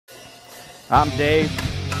I'm Dave,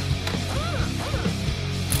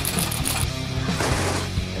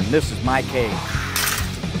 and this is my cage.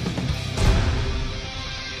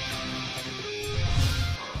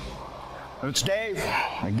 It's Dave.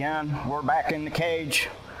 Again, we're back in the cage.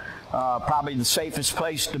 Probably the safest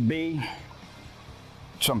place to be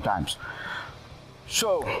sometimes.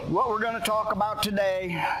 So what we're going to talk about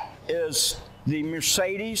today is the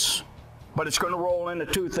Mercedes, but it's going to roll into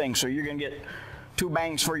two things, so you're going to get two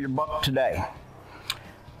bangs for your buck today.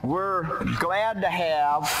 We're glad to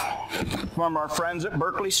have from our friends at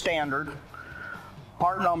Berkeley Standard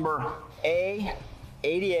part number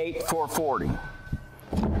A88440.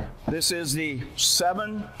 This is the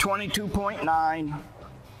 722.9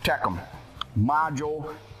 TCM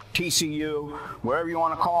module, TCU, whatever you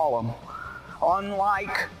want to call them.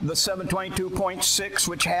 Unlike the 722.6,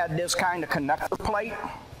 which had this kind of connector plate,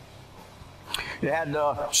 it had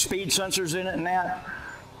speed sensors in it and that.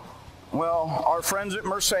 Well, our friends at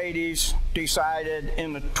Mercedes decided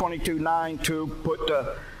in the 22.9 to put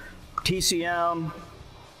the TCM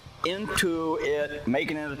into it,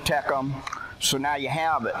 making it a TCM, so now you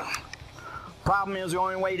have it. Problem is, the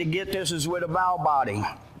only way to get this is with a valve body.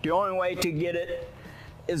 The only way to get it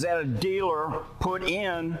is that a dealer put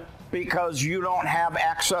in, because you don't have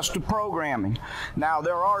access to programming. Now,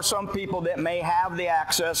 there are some people that may have the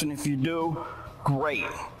access, and if you do, great.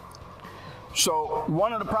 So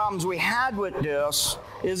one of the problems we had with this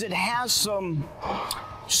is it has some,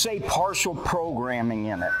 say, partial programming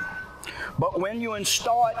in it. But when you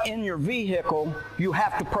install it in your vehicle, you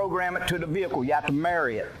have to program it to the vehicle. You have to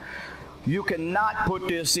marry it. You cannot put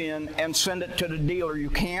this in and send it to the dealer. You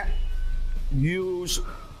can't use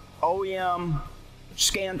OEM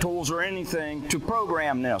scan tools or anything to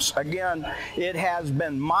program this. Again, it has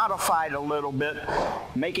been modified a little bit,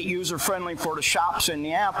 make it user-friendly for the shops in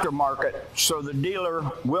the aftermarket, so the dealer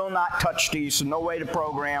will not touch these, so no way to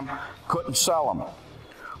program, couldn't sell them.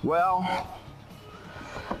 Well,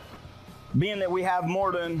 being that we have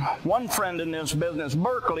more than one friend in this business,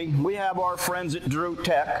 Berkeley, we have our friends at Drew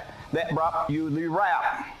Tech that brought you the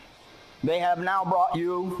wrap. They have now brought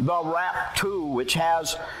you the Wrap 2, which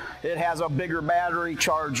has a bigger battery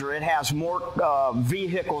charger. It has more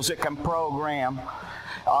vehicles it can program,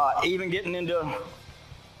 even getting into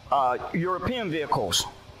European vehicles.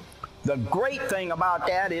 The great thing about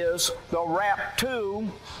that is the Wrap 2,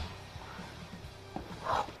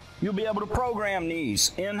 you'll be able to program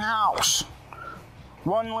these in-house.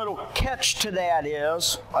 One little catch to that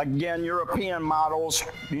is, again, European models,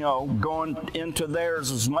 you know, going into theirs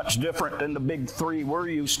is much different than the big three we're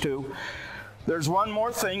used to. There's one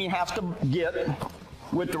more thing you have to get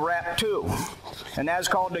with the Wrap 2, and that's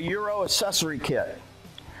called the Euro Accessory Kit.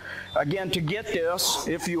 Again, to get this,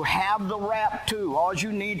 if you have the Wrap 2, all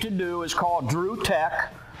you need to do is call Drew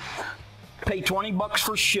Tech, pay 20 bucks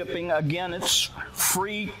for shipping. Again, it's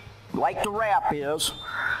free like the Wrap is,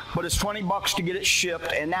 but it's 20 bucks to get it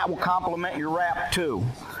shipped, and that will complement your Wrap 2.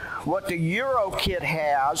 What the Euro Kit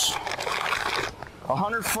has, a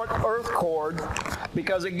 100-foot earth cord,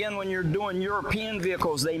 because again, when you're doing European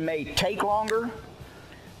vehicles, they may take longer.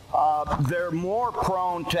 They're more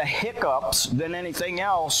prone to hiccups than anything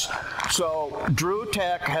else. So Drew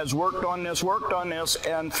Tech has worked on this,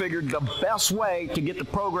 and figured the best way to get the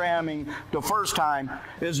programming the first time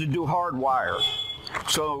is to do hardwire.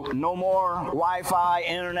 So no more Wi-Fi,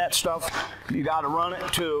 internet stuff. You got to run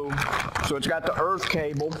it too. So it's got the earth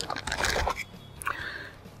cable.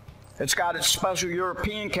 It's got its special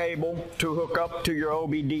European cable to hook up to your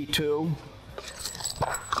OBD2.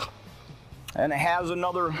 And it has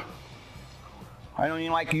another, I don't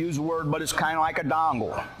even like to use the word, but it's kind of like a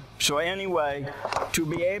dongle. So anyway, to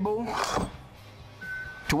be able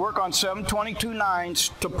to work on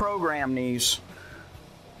 722.9s to program these,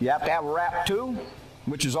 you have to have a Wrap 2,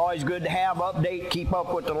 which is always good to have, update, keep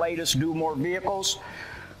up with the latest, do more vehicles.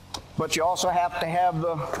 But you also have to have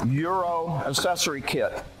the Euro Accessory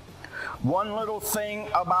Kit. One little thing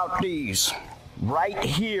about these, right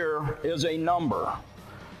here is a number.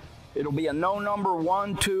 It'll be a no number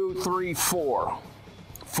 1, 2, 3, 4.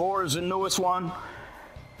 4 is the newest one.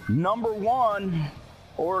 Number 1,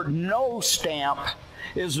 or no stamp,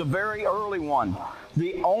 is the very early one.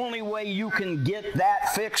 The only way you can get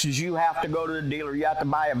that fixed is you have to go to the dealer. You have to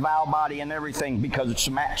buy a valve body and everything because it's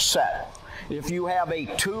a match set. If you have a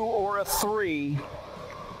 2 or a 3,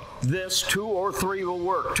 this 2 or 3 will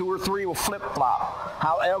work. 2 or 3 will flip-flop.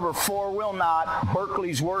 However, 4 will not.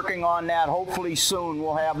 Berkeley's working on that. Hopefully soon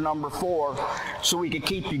we'll have number 4 so we can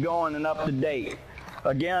keep you going and up to date.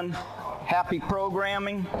 Again, happy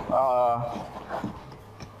programming.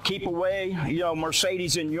 Keep away,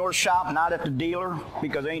 Mercedes in your shop, not at the dealer,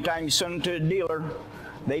 because anytime you send them to the dealer,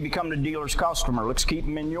 they become the dealer's customer. Let's keep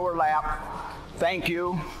them in your lap. Thank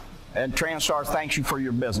you, and Transtar thanks you for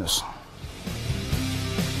your business.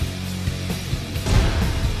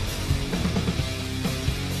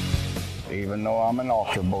 Even though I'm an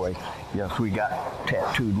altar boy, yes, we got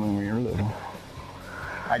tattooed when we were little.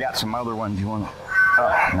 I got some other ones you want to,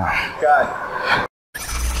 no. God.